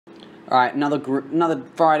Alright, another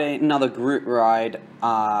Friday, another group ride.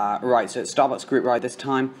 Right, so it's Starbucks group ride this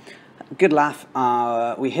time. Good laugh.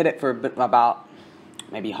 We hit it for about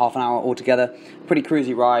maybe half an hour altogether. Pretty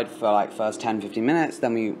cruisy ride for like first 10-15 minutes.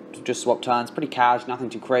 Then we just swap turns. Pretty cash, nothing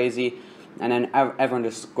too crazy. And then everyone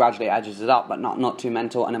just gradually edges it up, but not too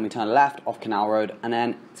mental. And then we turn left off Canal Road, and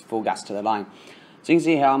then it's full gas to the line. So you can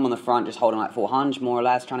see here I'm on the front, just holding like 400 more or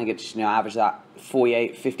less, trying to get just, average that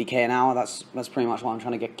 48, 50k an hour. That's pretty much what I'm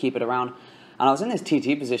trying to keep it around. And I was in this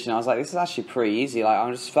TT position. I was like, this is actually pretty easy. Like,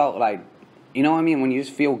 I just felt like, you know what I mean, when you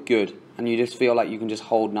just feel good and you just feel like you can just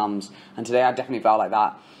hold numbs. And today I definitely felt like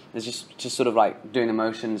that. It's just sort of like doing the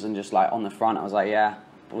motions and just like on the front. I was like, yeah,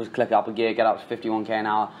 we'll just click up a gear, get up to 51k an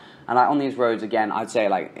hour. And like on these roads, again, I'd say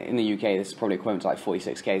like in the UK, this is probably equivalent to like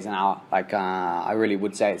 46k's an hour. Like I really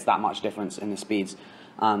would say it's that much difference in the speeds.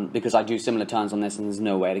 Because I do similar turns on this, and there's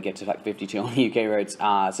no way to get to like 52 on the UK roads.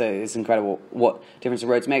 So it's incredible what difference the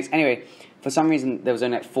roads makes. Anyway, for some reason there was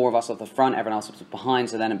only like 4 of us off the front, everyone else was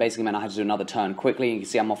behind. So then it basically meant I had to do another turn quickly. You can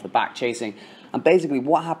see I'm off the back chasing. And basically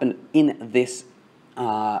what happened in this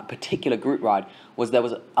particular group ride was there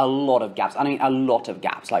was a lot of gaps. I mean, a lot of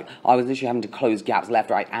gaps. Like I was literally having to close gaps left,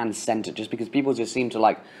 right, and center, just because people just seem to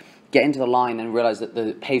like get into the line and realize that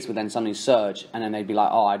the pace would then suddenly surge, and then they'd be like,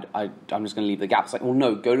 oh, I'm just going to leave the gap. It's like, well,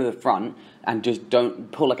 no, go to the front and just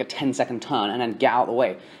don't pull like a 10-second turn and then get out of the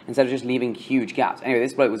way instead of just leaving huge gaps. Anyway,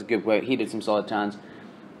 this bloke was a good bloke. He did some solid turns.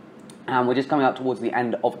 And we're just coming up towards the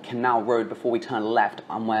end of Canal Road before we turn left,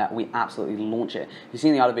 and where we absolutely launch it. You've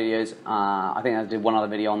seen the other videos. I think I did one other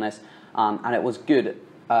video on this, and it was good.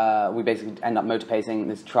 We basically end up motor pacing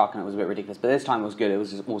this truck, and it was a bit ridiculous. But this time it was good. It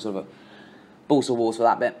was just more sort of a balls to walls for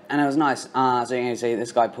that bit, and it was nice. So you can see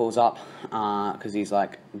this guy pulls up because he's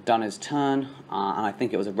like done his turn, and I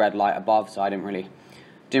think it was a red light above, so I didn't really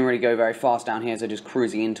go very fast down here. So just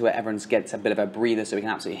cruising into it, everyone gets a bit of a breather, so we can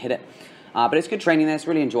absolutely hit it. But it's good training this.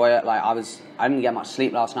 Really enjoy it. Like I didn't get much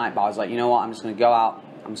sleep last night, but I was like, you know what? I'm just gonna go out.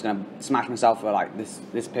 I'm just gonna smash myself for like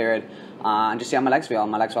this period, and just see how my legs feel. And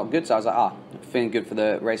my legs felt good, so I was like, feeling good for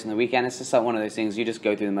the race on the weekend. It's just like one of those things. You just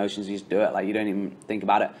go through the motions. You just do it. Like you don't even think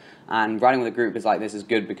about it. And riding with a group is like this is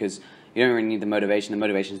good because you don't really need the motivation. The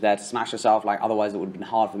motivation is there to smash yourself. Like otherwise, it would have been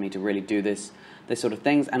hard for me to really do this sort of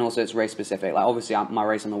things. And also, it's race specific. Like obviously, my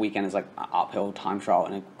race on the weekend is like an uphill time trial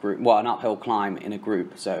in a group. Well, an uphill climb in a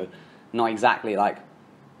group. So not exactly like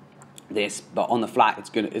this, but on the flat, it's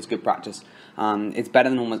good. It's good practice. It's better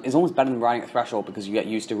than almost better than riding at threshold because you get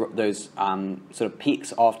used to those sort of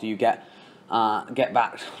peaks after you get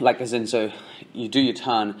back. Like as in, so you do your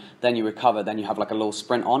turn, then you recover, then you have like a little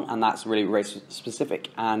sprint on, and that's really race specific.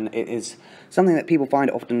 And it is something that people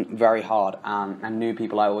find often very hard. And new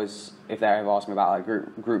people, I always, if they ever ask me about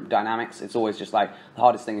like group dynamics, it's always just like the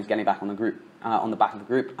hardest thing is getting back on the group on the back of the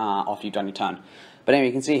group after you've done your turn. But anyway,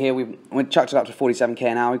 you can see here we chucked it up to 47k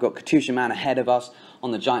an hour. We've got Katusha Man ahead of us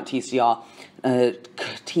on the Giant TCR.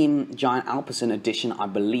 Team Giant Alpecin edition, I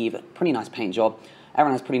believe. Pretty nice paint job.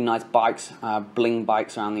 Everyone has pretty nice bikes, bling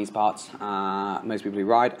bikes around these parts. Most people who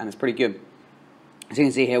ride, and it's pretty good. As you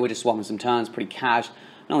can see here, we're just swapping some turns, pretty cash.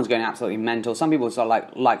 No one's going absolutely mental. Some people sort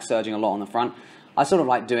of like surging a lot on the front. I sort of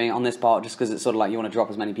like doing it on this part just because it's sort of like you want to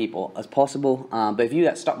drop as many people as possible. But if you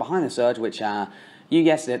get stuck behind the surge, which you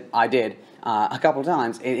guessed it, I did, a couple of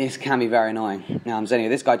times, it can be very annoying. So anyway,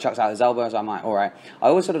 this guy chucks out his elbows, I'm like, alright. I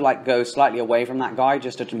always sort of like go slightly away from that guy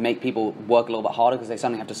just to make people work a little bit harder because they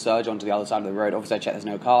suddenly have to surge onto the other side of the road. Obviously I check there's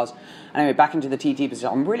no cars. Anyway, back into the TT position.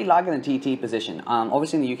 I'm really liking the TT position.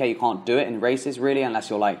 Obviously in the UK you can't do it in races really unless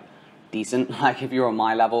you're like decent. Like if you're on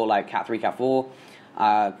my level, like Cat 3, Cat 4,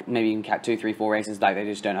 maybe even Cat 2, 3, 4 races, like they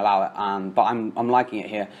just don't allow it. But I'm liking it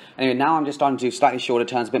here. Anyway, now I'm just starting to do slightly shorter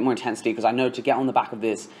turns, a bit more intensity because I know to get on the back of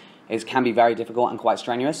this can be very difficult and quite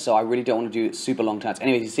strenuous, so I really don't want to do super long turns.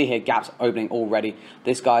 Anyway, you see here, gaps opening already.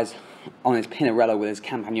 This guy's on his Pinarello with his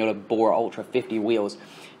Campagnola Bora Ultra 50 wheels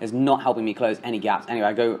is not helping me close any gaps. Anyway,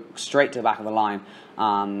 I go straight to the back of the line,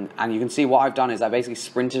 and you can see what I've done is I basically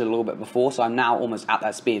sprinted a little bit before, so I'm now almost at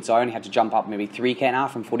that speed. So I only had to jump up maybe 3k an hour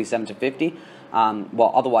from 47 to 50.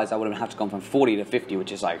 Well, otherwise I would have had to gone from 40 to 50,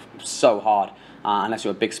 which is like so hard, unless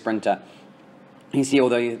you're a big sprinter. You see,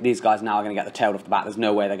 although these guys now are going to get the tail off the back, there's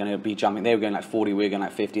no way they're going to be jumping. They were going like 40, we were going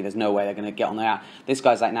like 50. There's no way they're going to get on there. This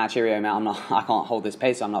guy's like, nah, cheerio, man. I can't hold this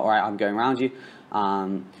pace. I'm not all right. I'm going around you.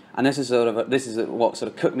 And this is what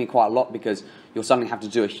sort of cooked me quite a lot because you'll suddenly have to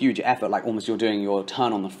do a huge effort, like almost you're doing your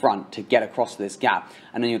turn on the front to get across this gap,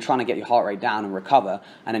 and then you're trying to get your heart rate down and recover,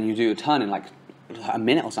 and then you do your turn in like a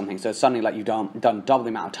minute or something. So suddenly like you've done double the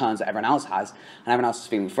amount of turns that everyone else has, and everyone else is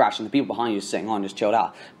feeling fresh, and the people behind you are sitting on just chilled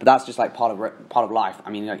out. But that's just like part of life. I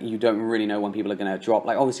mean, like, you don't really know when people are going to drop.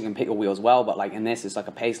 Like obviously you can pick your wheels well, but like in this it's like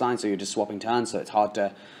a pace line, so you're just swapping turns. So it's hard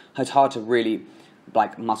to really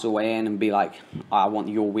like muscle way in and be like, I want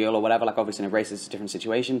your wheel or whatever. Like obviously in a race it's a different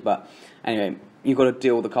situation, but anyway, you've got to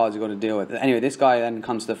deal with the cars you've got to deal with. Anyway, this guy then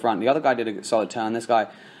comes to the front. The other guy did a solid turn. This guy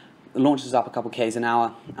launches up a couple k's an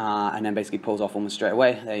hour and then basically pulls off almost straight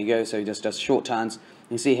away. There you go. So he just does short turns. You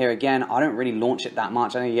can see here again, I don't really launch it that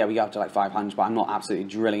much. I think, yeah, we go up to like 500, but I'm not absolutely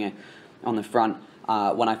drilling it on the front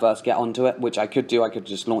when I first get onto it, which I could do. I could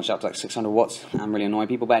just launch it up to like 600 watts and really annoy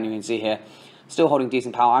people. But anyway, you can see here, still holding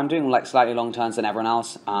decent power. I'm doing like slightly long turns than everyone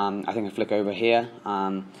else. I think I flick over here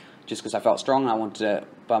just because I felt strong and I wanted to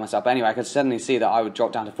burn myself. But anyway, I could suddenly see that I would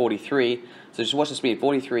drop down to 43. So just watch the speed,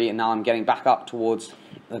 43, and now I'm getting back up towards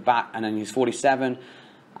the back, and then use 47,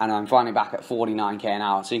 and I'm finally back at 49k an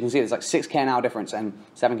hour. So you can see there's like 6k an hour difference and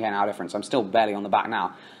 7k an hour difference. I'm still barely on the back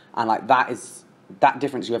now, and like that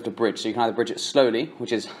difference you have to bridge. So you can either bridge it slowly,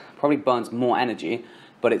 which is probably burns more energy,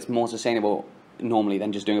 but it's more sustainable normally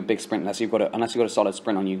than just doing a big sprint. Unless you've got a solid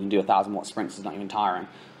sprint on you, can do 1,000-watt sprints. It's not even tiring.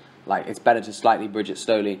 Like it's better to slightly bridge it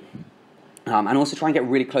slowly. And also try and get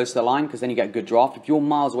really close to the line, because then you get a good draft. If you're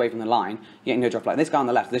miles away from the line, you're getting no draft. Like this guy on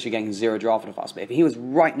the left, this you're getting zero draft of us. But if he was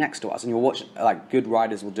right next to us, and you'll watch, like good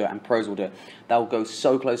riders will do it and pros will do it, they'll go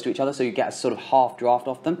so close to each other, so you get a sort of half draft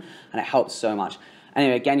off them, and it helps so much.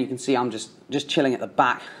 Anyway, again, you can see I'm just chilling at the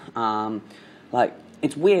back. Like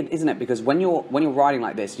it's weird, isn't it? Because when you're riding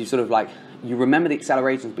like this, you sort of like, you remember the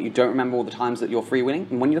accelerations, but you don't remember all the times that you're freewheeling.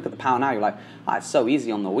 And when you look at the power now, you're like, oh, it's so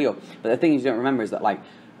easy on the wheel. But the thing you don't remember is that like,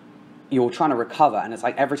 you're trying to recover, and it's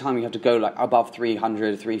like every time you have to go like above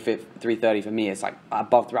 300, 330 for me, it's like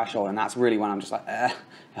above threshold, and that's really when I'm just like, it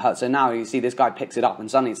hurts. So now you see this guy picks it up,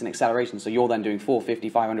 and suddenly it's an acceleration, so you're then doing 450,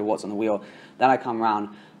 500 watts on the wheel. Then I come around,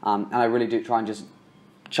 and I really do try and just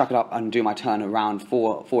chuck it up and do my turn around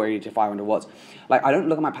 480 to 500 watts. Like I don't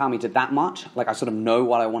look at my power meter that much, like I sort of know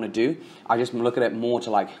what I want to do. I just look at it more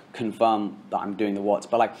to like confirm that I'm doing the watts.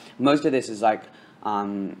 But like most of this is like,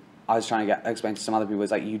 I was trying to explain to some other people,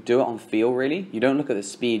 is like you do it on feel really. You don't look at the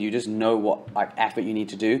speed, you just know what like effort you need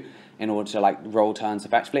to do in order to like roll turns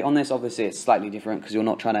effectively. On this, obviously, it's slightly different because you're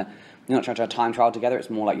not trying to time trial together. It's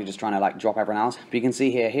more like you're just trying to like drop everyone else. But you can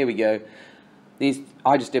see here we go.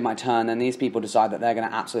 I just did my turn, and these people decide that they're going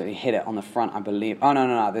to absolutely hit it on the front, I believe. Oh,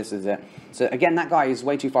 no, this is it. So again, that guy is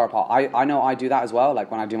way too far apart. I know I do that as well. Like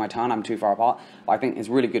when I do my turn, I'm too far apart. But I think it's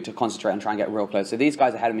really good to concentrate and try and get real close. So these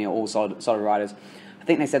guys ahead of me are all solid riders. I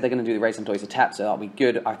think they said they're going to do the race until it's a tap, so that'll be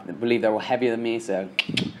good. I believe they're all heavier than me, so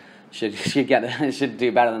should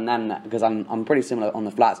do better than them, because I'm pretty similar on the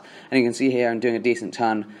flats. And you can see here I'm doing a decent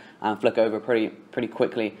turn and flick over pretty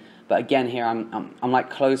quickly. But again here I'm like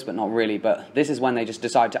close but not really. But this is when they just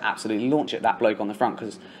decide to absolutely launch it, that bloke on the front,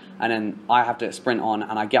 and then I have to sprint on,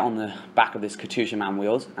 and I get on the back of this Katusha Man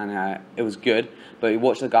wheels, and it was good. But you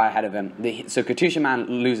watch the guy ahead of him. So Katusha Man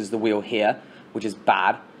loses the wheel here, which is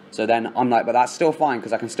bad. So then I'm like, but that's still fine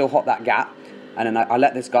because I can still hop that gap. And then I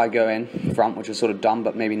let this guy go in front, which was sort of dumb,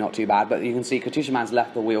 but maybe not too bad. But you can see Katusha Man's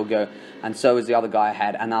left the wheel go, and so is the other guy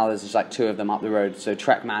ahead. And now there's just like two of them up the road. So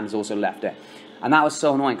Trek Man has also left it. And that was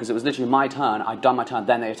so annoying because it was literally my turn. I'd done my turn,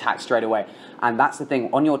 then they attacked straight away. And that's the thing.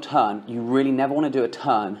 On your turn, you really never want to do a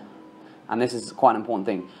turn. And this is quite an important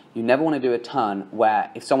thing. You never want to do a turn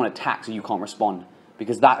where if someone attacks you, you can't respond.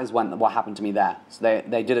 Because that is what happened to me there. So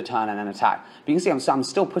they did a turn and an attack. But you can see I'm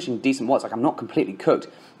still pushing decent watts. Like I'm not completely cooked.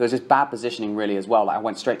 There was just bad positioning really as well. Like I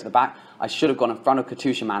went straight to the back. I should have gone in front of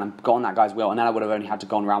Katusha Man and got on that guy's wheel, and then I would have only had to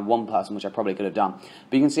go around one person, which I probably could have done.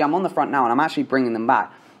 But you can see I'm on the front now, and I'm actually bringing them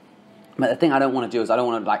back. But the thing I don't want to do is I don't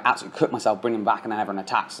want to like absolutely cook myself, bring them back, and then everyone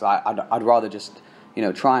attacks. So I'd rather just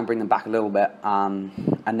try and bring them back a little bit,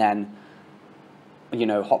 and then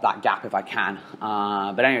hop that gap if I can.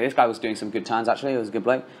 But anyway, this guy was doing some good turns actually. It was a good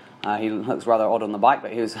bloke. He looks rather odd on the bike,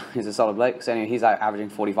 but he's a solid bloke. So anyway, he's averaging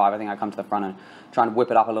 45. I think I come to the front and trying to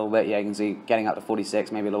whip it up a little bit. Yeah, you can see getting up to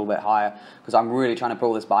 46, maybe a little bit higher, because I'm really trying to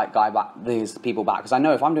pull this guy back, these people back. Because I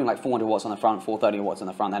know if I'm doing like 400 watts on the front, 430 watts on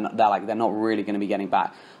the front, they're not really going to be getting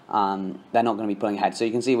back. They're not going to be pulling ahead. So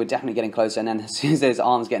you can see we're definitely getting closer. And then as soon as those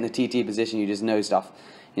arms get in the TT position, you just know stuff.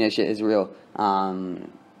 Shit is real.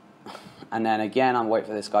 And then again, I'm waiting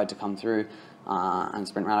for this guy to come through and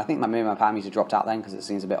sprint around. I think maybe my power meter dropped out then because it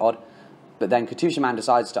seems a bit odd. But then Katusha Man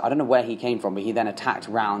decides to, I don't know where he came from, but he then attacked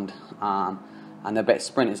round. And the bit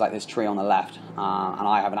sprint is like this tree on the left. And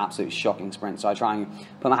I have an absolute shocking sprint. So I try and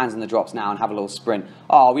put my hands in the drops now and have a little sprint.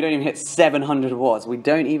 Oh, we don't even hit 700 watts. We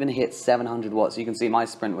don't even hit 700 watts. So you can see my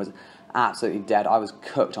sprint was absolutely dead. I was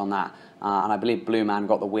cooked on that, and I believe Blue Man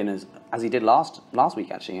got the win as he did last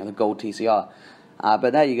week actually, the gold TCR.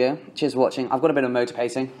 But there you go. Cheers for watching. I've got a bit of motor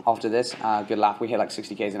pacing after this. Good laugh. We hit like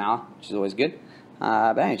 60 k's an hour, which is always good.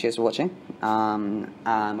 But anyway, cheers for watching.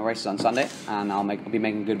 My race is on Sunday, and I'll be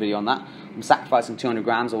making a good video on that. I'm sacrificing 200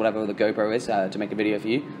 grams or whatever the GoPro is to make a video for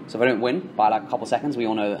you. So if I don't win by like a couple seconds, we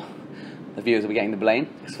all know that the viewers will be getting the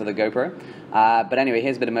blame. It's for the GoPro. But anyway,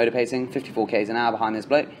 here's a bit of motor pacing. 54 k's an hour behind this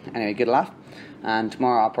bloke. Anyway, good laugh. And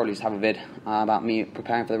tomorrow I'll probably just have a vid about me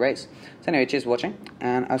preparing for the race. So anyway, cheers for watching,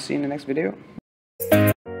 and I'll see you in the next video.